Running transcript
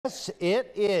Yes,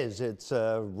 it is. It's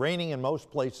raining in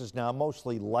most places now,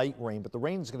 mostly light rain, but the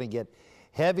rain's going to get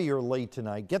heavier late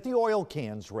tonight. Get the oil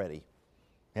cans ready.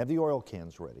 Have the oil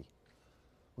cans ready.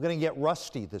 We're going to get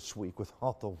rusty this week with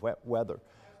all the wet weather.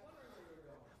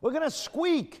 We're going to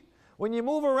squeak. When you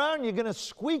move around, you're going to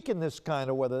squeak in this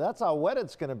kind of weather. That's how wet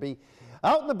it's going to be.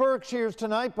 Out in the Berkshires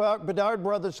tonight, Bedard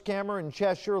Brothers, Cameron,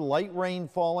 Cheshire, light rain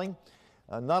falling.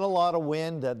 Not a lot of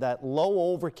wind, that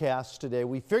low overcast today.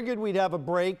 We figured we'd have a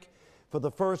break for the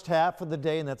first half of the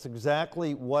day, and that's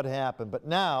exactly what happened. But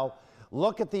now,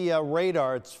 look at the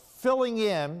radar. It's filling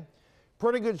in.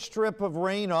 Pretty good strip of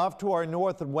rain off to our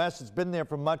north and west. It's been there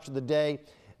for much of the day.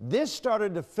 This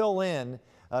started to fill in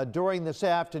during this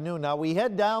afternoon. Now, we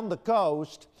head down the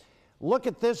coast. Look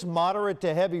at this moderate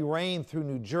to heavy rain through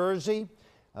New Jersey,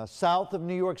 south of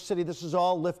New York City. This is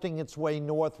all lifting its way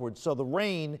northward. So the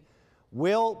rain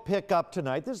will pick up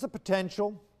tonight. There's the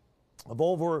potential of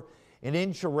over an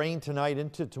inch of rain tonight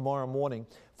into tomorrow morning.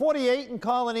 48 in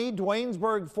Colony,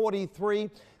 Duanesburg 43,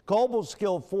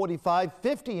 Cobleskill 45,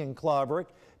 50 in Claverick,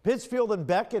 Pittsfield and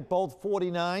Beckett both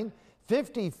 49,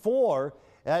 54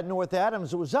 at North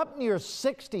Adams. It was up near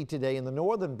 60 today in the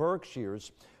northern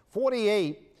Berkshires,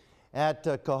 48 at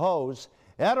Cohoes.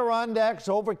 Adirondacks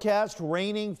overcast,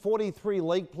 raining, 43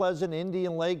 Lake Pleasant,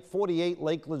 Indian Lake, 48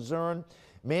 Lake Luzerne,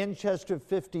 Manchester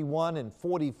 51 and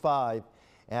 45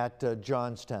 at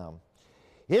Johnstown.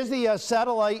 Here's the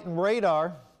satellite and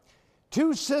radar.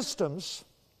 Two systems,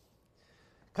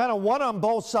 kind of one on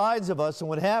both sides of us, and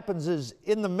what happens is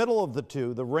in the middle of the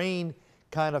two, the rain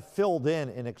kind of filled in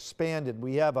and expanded.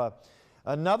 We have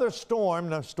another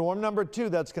storm, storm number 2,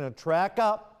 that's going to track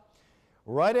up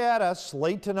right at us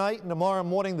late tonight and tomorrow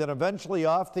morning, then eventually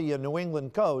off the New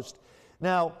England coast.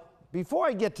 Now, before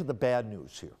I get to the bad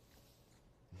news here,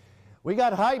 we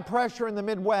got high pressure in the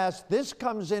Midwest. This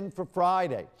comes in for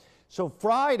Friday. So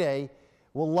Friday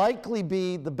will likely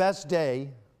be the best day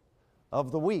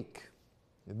of the week.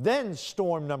 Then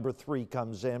storm number 3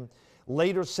 comes in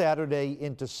later Saturday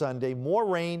into Sunday. More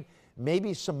rain,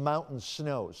 maybe some mountain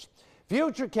snows.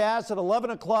 Futurecast at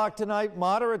 11 o'clock tonight,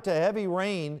 moderate to heavy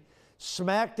rain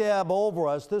smack dab over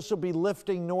us. This will be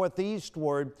lifting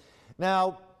northeastward.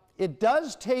 Now, it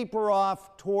does taper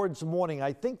off towards morning.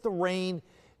 I think the rain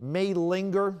may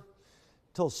linger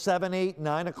till 7, 8,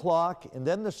 9 o'clock, and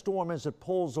then the storm, as it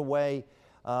pulls away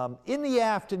in the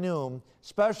afternoon,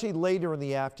 especially later in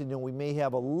the afternoon, we may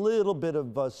have a little bit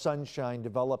of sunshine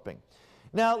developing.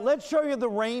 Now, let's show you the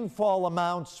rainfall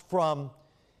amounts from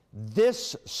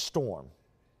this storm.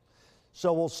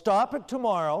 So we'll stop it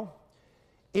tomorrow,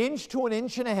 inch to an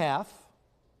inch and a half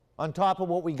on top of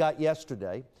what we got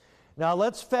yesterday. Now,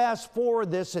 let's fast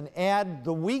forward this and add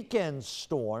the weekend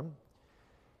storm.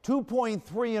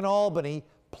 2.3 in Albany,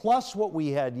 plus what we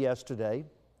had yesterday.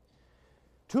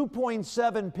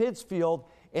 2.7 Pittsfield,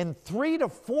 and 3 to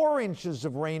 4 inches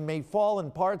of rain may fall in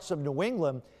parts of New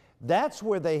England. That's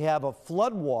where they have a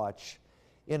flood watch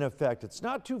in effect. It's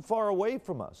not too far away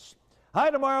from us.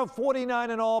 High tomorrow, 49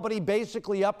 in Albany,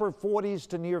 basically upper 40s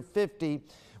to near 50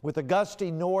 with a gusty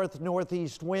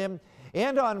northeast wind.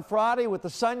 And on Friday with the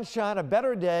sunshine, a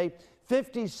better day,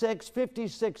 56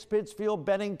 Pittsfield,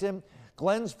 Bennington,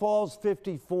 Glens Falls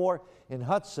 54, and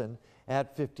Hudson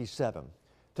at 57.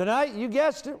 Tonight, you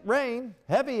guessed it, rain,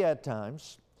 heavy at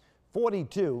times,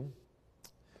 42.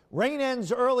 Rain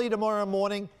ends early tomorrow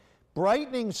morning,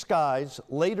 brightening skies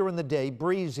later in the day,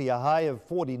 breezy, a high of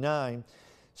 49.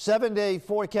 7-day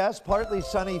forecast, partly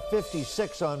sunny,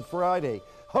 56 on Friday.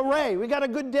 Hooray, we got a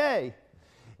good day.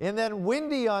 And then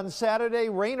windy on Saturday,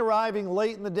 rain arriving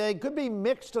late in the day, could be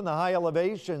mixed in the high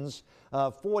elevations,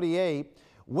 48.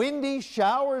 Windy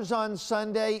showers on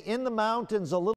Sunday in the mountains a little.